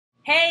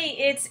Hey,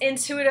 it's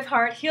Intuitive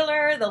Heart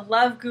Healer, the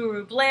Love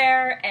Guru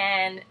Blair,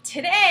 and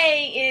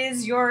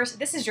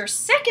this is your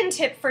second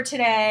tip for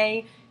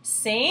today.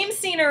 Same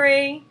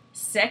scenery,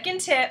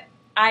 second tip.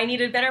 I need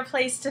a better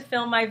place to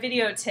film my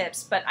video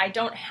tips, but I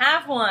don't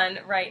have one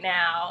right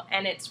now,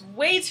 and it's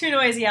way too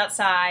noisy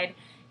outside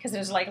because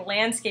there's like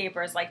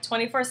landscapers like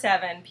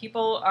 24/7.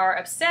 People are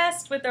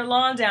obsessed with their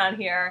lawn down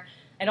here.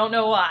 I don't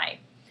know why.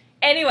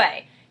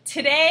 Anyway,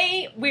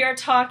 today we are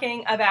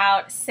talking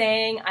about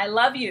saying I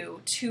love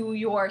you to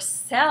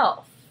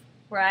yourself,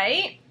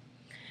 right?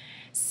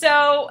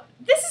 So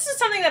this is just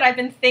something that I've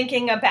been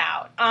thinking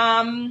about.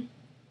 How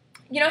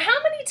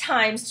many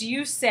times do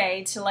you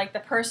say to like the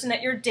person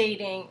that you're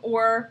dating,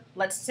 or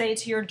let's say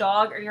to your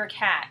dog or your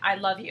cat, I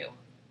love you,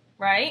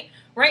 right?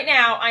 Right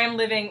now I am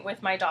living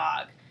with my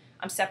dog.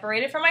 I'm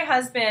separated from my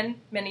husband,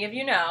 many of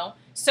you know,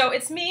 so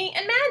it's me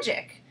and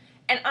Magic.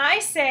 And I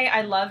say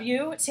I love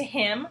you to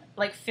him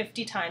like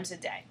 50 times a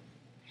day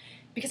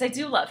because I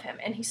do love him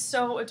and he's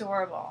so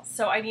adorable.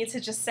 So I need to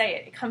just say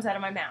it. It comes out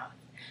of my mouth.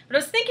 But I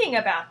was thinking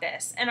about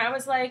this and I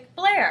was like,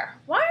 Blair,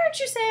 why aren't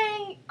you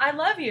saying I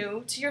love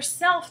you to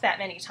yourself that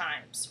many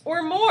times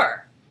or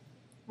more,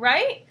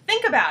 right?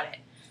 Think about it.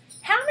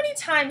 How many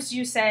times do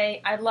you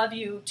say I love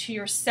you to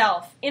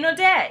yourself in a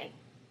day?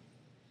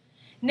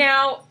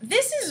 Now,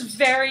 this is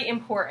very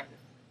important,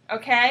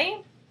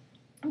 okay?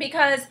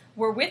 Because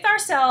we're with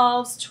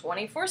ourselves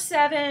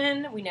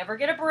 24/7, we never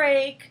get a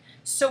break,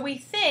 so we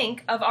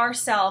think of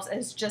ourselves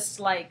as just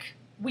like,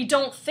 we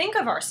don't think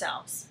of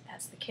ourselves.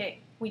 That's the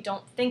key. We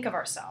don't think of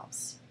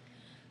ourselves.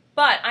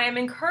 But I am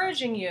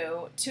encouraging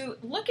you to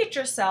look at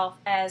yourself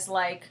as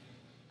like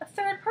a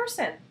third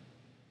person,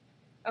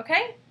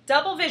 okay?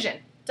 Double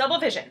vision, double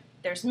vision.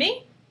 There's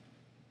me,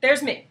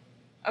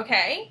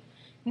 okay?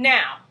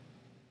 Now,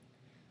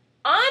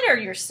 honor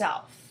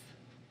yourself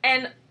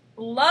and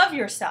love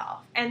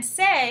yourself and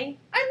say,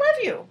 I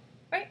love you,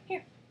 right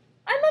here.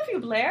 I love you,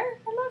 Blair.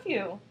 I love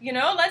you. You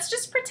know, let's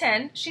just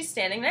pretend she's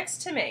standing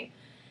next to me.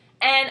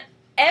 And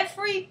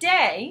every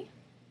day,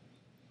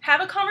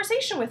 have a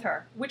conversation with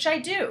her, which I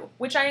do,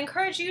 which I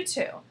encourage you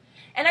to.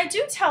 And I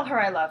do tell her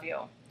I love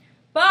you.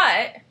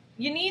 But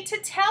you need to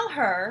tell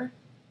her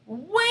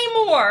way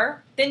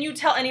more than you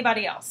tell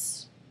anybody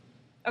else.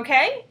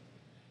 Okay?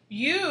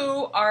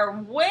 You are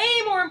way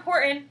more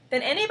important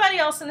than anybody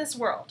else in this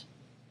world.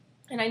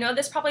 And I know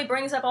this probably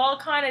brings up all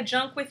kind of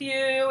junk with you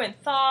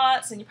and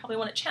thoughts, and you probably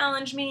want to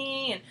challenge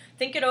me and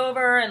think it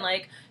over and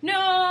like,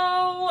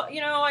 no,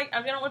 I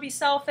don't want to be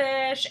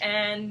selfish,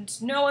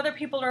 and no other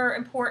people are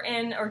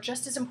important or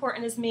just as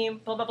important as me,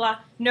 blah, blah, blah.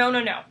 No,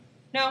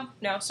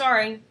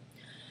 sorry.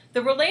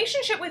 The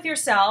relationship with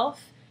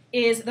yourself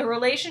is the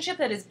relationship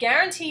that is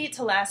guaranteed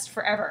to last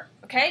forever,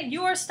 okay?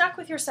 You are stuck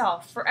with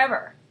yourself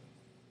forever,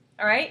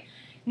 all right?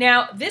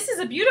 Now, this is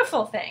a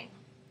beautiful thing.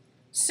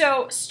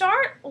 So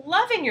start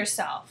loving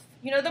yourself.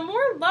 The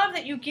more love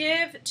that you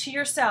give to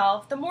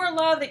yourself, the more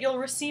love that you'll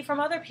receive from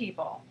other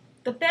people.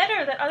 The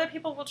better that other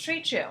people will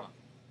treat you.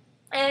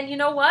 And you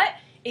know what?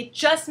 It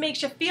just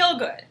makes you feel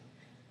good.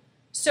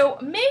 So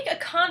make a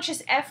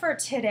conscious effort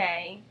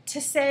today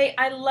to say,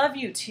 I love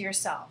you to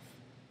yourself.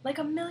 Like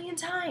a million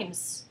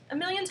times. A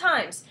million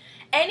times.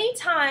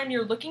 Anytime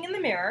you're looking in the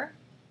mirror,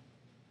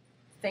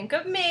 think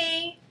of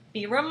me,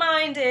 be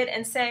reminded,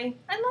 and say,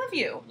 I love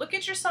you. Look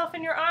at yourself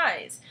in your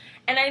eyes.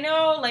 And I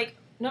know, like,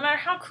 no matter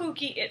how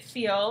kooky it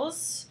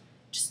feels,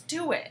 just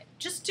do it.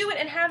 Just do it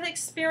and have the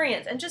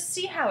experience and just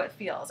see how it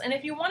feels. And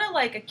if you want to,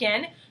 like,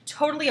 again,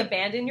 totally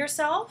abandon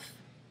yourself,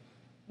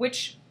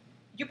 which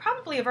you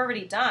probably have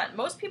already done.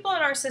 Most people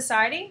in our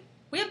society,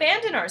 we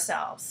abandon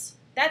ourselves.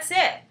 That's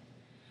it.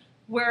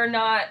 We're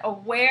not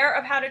aware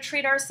of how to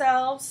treat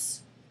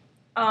ourselves.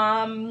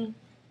 We're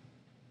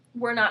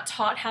not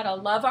taught how to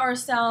love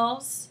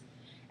ourselves.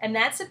 And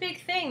that's a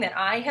big thing that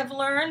I have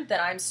learned, that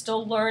I'm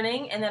still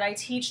learning, and that I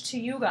teach to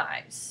you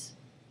guys.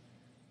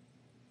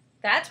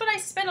 That's what I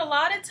spend a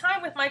lot of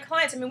time with my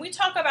clients. I mean, we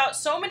talk about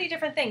so many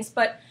different things,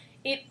 but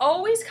it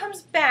always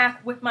comes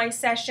back with my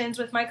sessions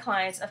with my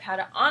clients of how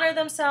to honor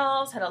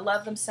themselves, how to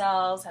love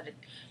themselves, how to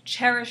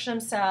cherish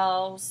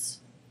themselves.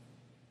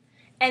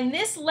 And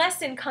this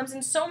lesson comes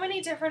in so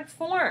many different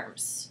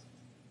forms.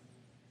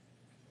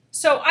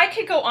 So I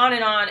could go on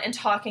and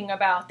talking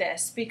about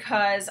this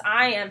because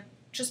I am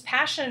just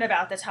passionate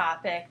about the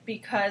topic,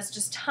 because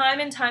just time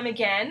and time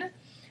again,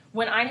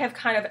 when I have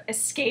kind of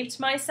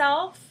escaped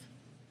myself,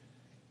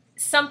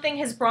 something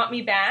has brought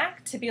me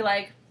back to be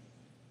like,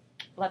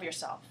 love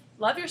yourself.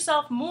 Love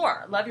yourself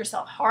more. Love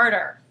yourself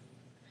harder.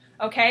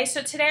 Okay,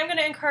 so today I'm going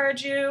to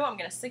encourage you, I'm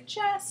going to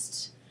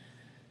suggest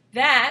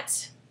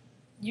that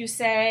you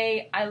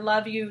say, I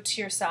love you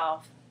to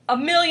yourself a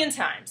million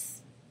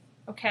times.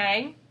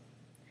 Okay?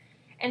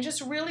 And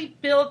just really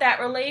build that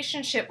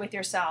relationship with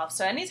yourself.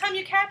 So anytime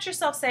you catch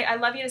yourself say, I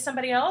love you to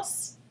somebody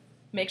else,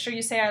 make sure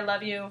you say, I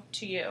love you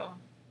to you.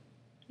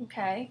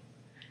 Okay?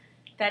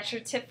 That's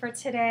your tip for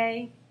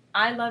today.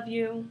 I love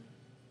you.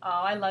 Oh,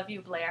 I love you,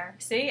 Blair.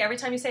 See, every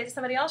time you say it to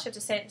somebody else, you have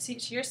to say it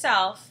to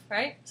yourself,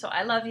 right? So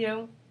I love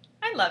you.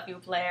 I love you,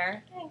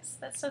 Blair. Thanks.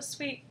 That's so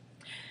sweet.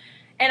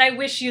 And I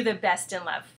wish you the best in love.